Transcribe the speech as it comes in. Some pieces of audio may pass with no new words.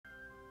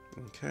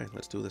Okay,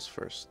 let's do this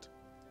first.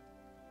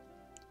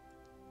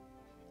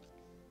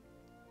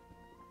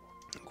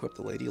 Equip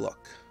the Lady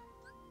Luck.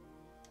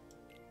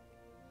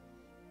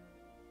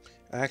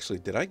 Actually,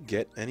 did I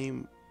get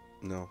any?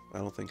 No, I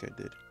don't think I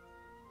did.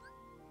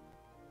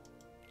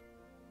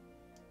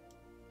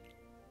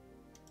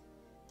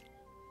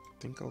 I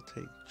think I'll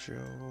take Joe.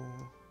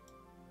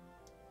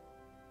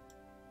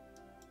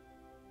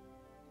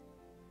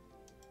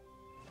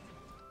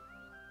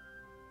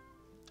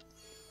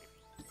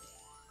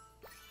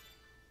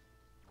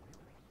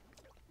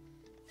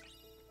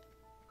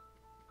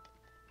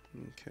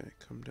 Okay,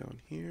 come down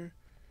here.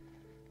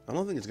 I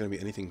don't think it's going to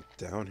be anything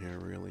down here,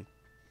 really.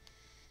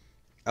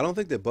 I don't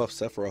think they buffed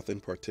Sephiroth in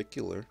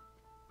particular.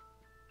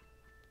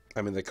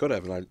 I mean, they could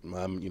have, and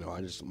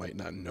I just might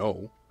not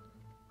know.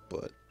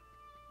 But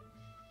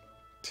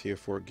Tier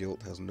 4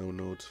 Guilt has no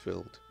nodes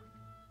filled.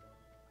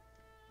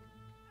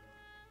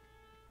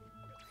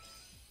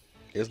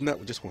 Isn't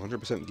that just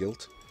 100%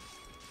 Guilt?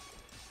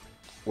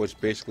 Which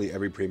basically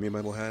every premium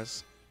medal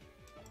has?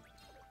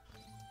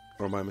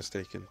 Or am I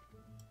mistaken?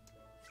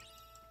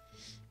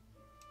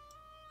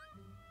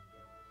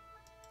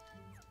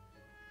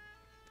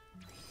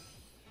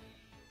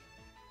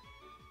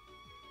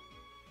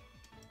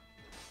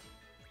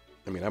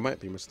 I mean, I might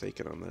be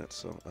mistaken on that,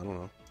 so I don't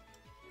know.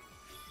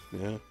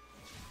 Yeah.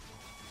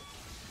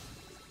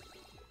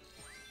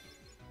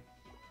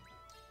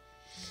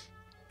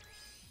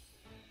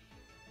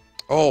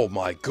 Oh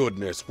my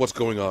goodness, what's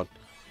going on?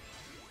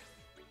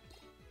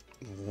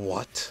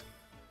 What?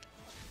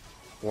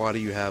 Why do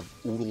you have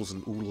oodles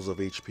and oodles of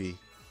HP?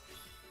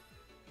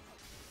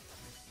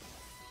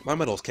 My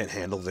medals can't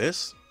handle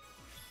this.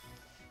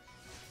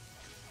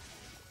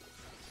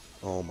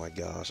 Oh my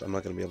gosh, I'm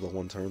not going to be able to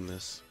one-turn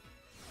this.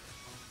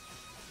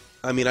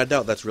 I mean, I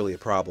doubt that's really a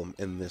problem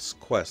in this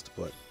quest,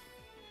 but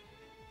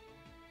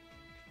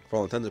for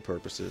all intents and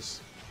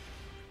purposes,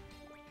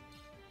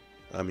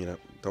 I mean,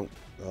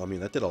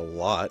 that did a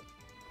lot.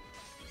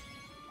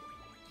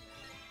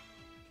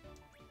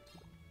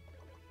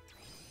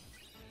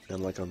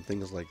 And like on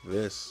things like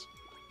this,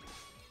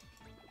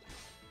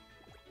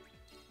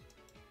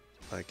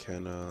 I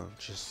can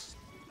just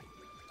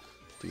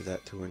do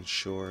that to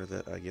ensure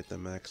that I get the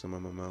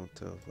maximum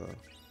amount of,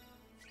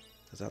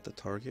 is that the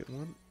target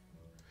one?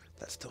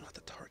 That's still not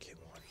the target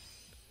one.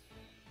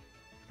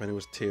 And it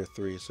was tier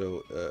 3,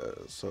 so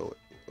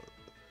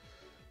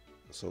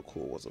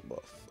cool was a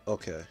buff.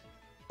 Okay.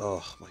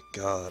 Oh my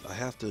god, I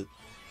have to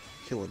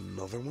kill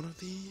another one of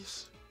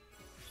these?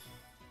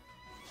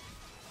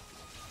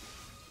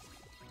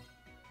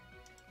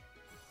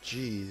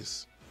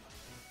 Jeez.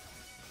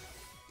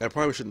 I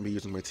probably shouldn't be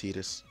using my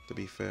Tidus, to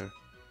be fair.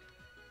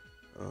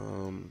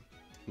 I'm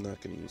not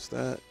gonna use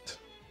that.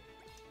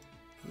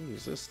 I'll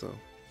use this though.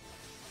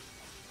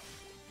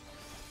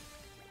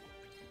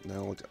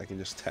 Now I can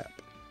just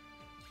tap.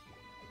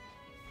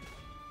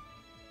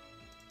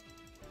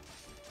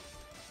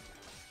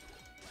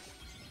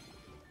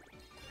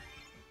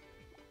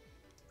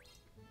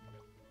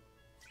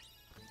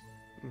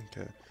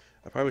 Okay.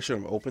 I probably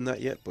shouldn't have opened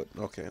that yet, but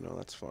okay, no,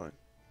 that's fine.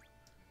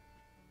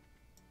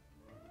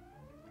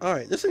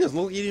 Alright, this thing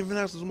doesn't even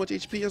have as much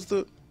HP as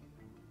the...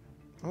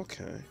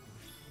 Okay.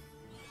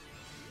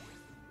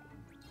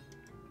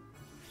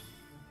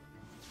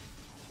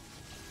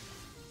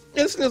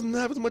 Yeah, this thing doesn't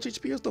have as much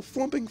HP as the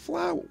Flumping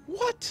Flower.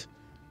 What?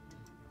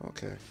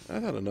 Okay,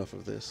 I've had enough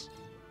of this.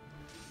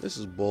 This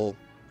is bull.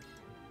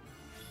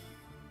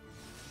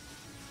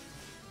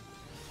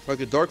 Like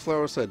the Dark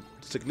Flower said,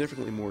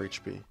 significantly more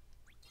HP.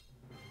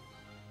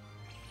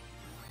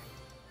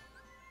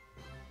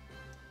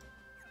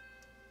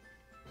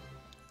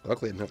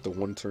 Luckily, I didn't have to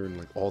one-turn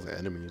like all the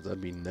enemies. That'd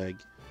be neg.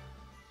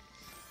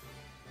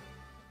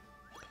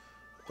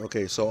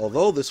 Okay, so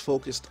although this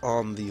focused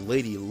on the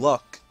Lady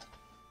Luck,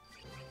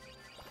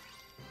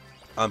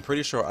 I'm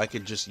pretty sure I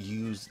could just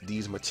use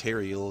these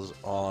materials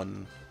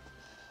on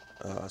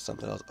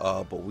something else.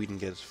 But we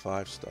didn't get his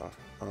 5-star.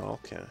 Oh,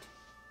 okay.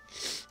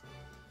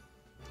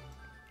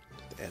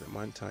 The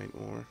Adamantine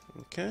ore.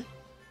 Okay.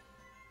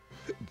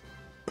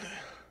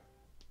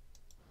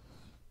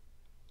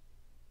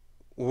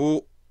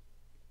 Ooh.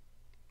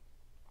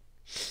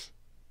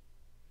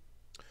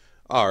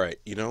 Alright,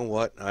 you know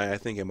what? I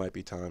think it might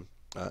be time.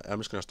 I'm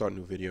just going to start a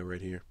new video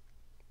right here.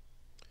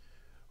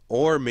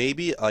 Or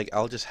maybe, like,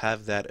 I'll just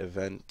have that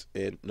event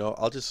in... No,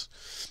 I'll just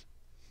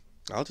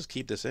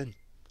keep this in.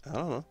 I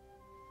don't know.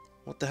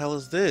 What the hell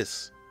is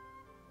this?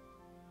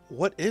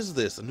 What is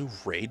this? A new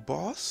raid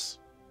boss?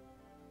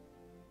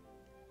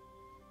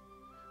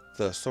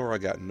 The Sora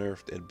got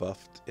nerfed and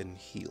buffed and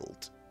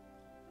healed.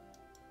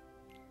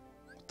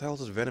 What the hell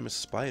is this venomous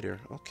spider?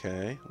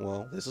 Okay,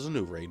 well, this is a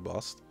new raid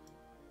boss.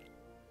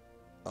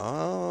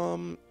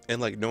 And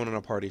like no one in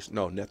our party,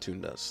 no,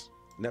 Neptune does.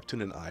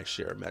 Neptune and I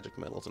share magic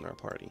metals in our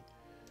party.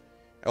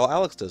 Well,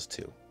 Alex does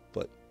too,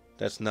 but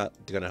that's not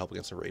gonna help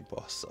against a raid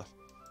boss, so.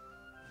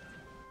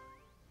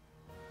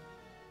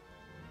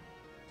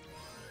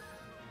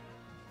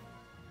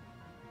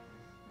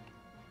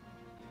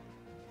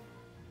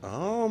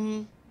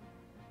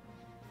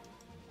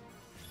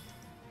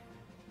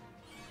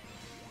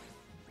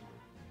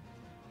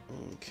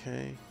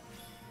 Okay.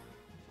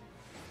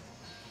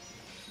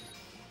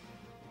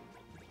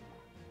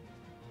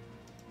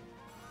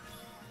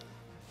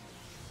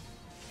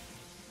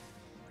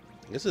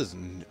 This is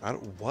I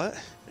don't what?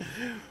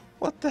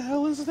 What the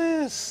hell is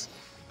this?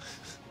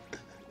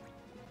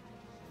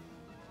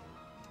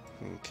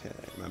 Okay,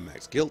 my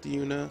max guilt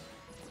unit,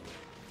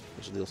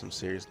 which will deal some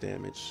serious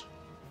damage.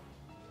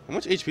 How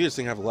much HP does this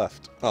thing have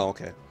left? Oh,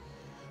 okay.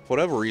 For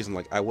whatever reason,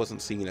 like I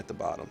wasn't seeing it at the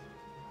bottom.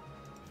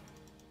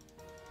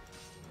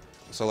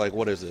 So like,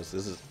 what is this?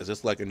 Is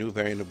this like a new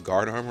variant of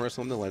guard armor or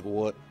something? Like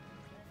what?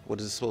 What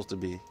is it supposed to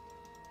be?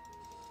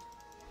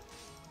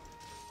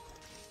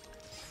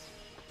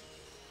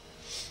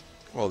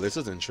 Well, this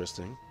is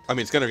interesting. I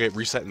mean, it's gonna get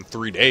reset in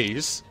 3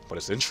 days, but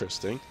it's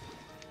interesting.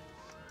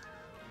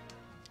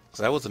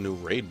 So that was a new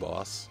raid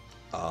boss.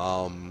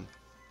 I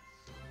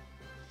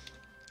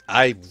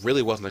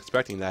really wasn't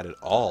expecting that at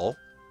all.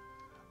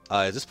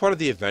 Is this part of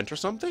the event or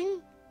something?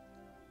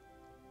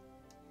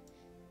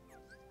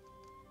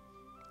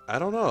 I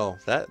don't know.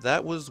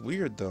 That was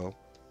weird though.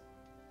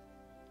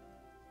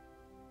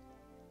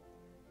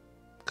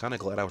 Kind of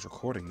glad I was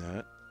recording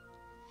that.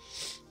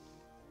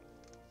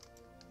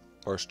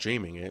 Or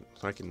streaming it,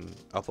 so I can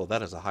upload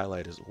that as a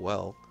highlight as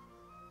well.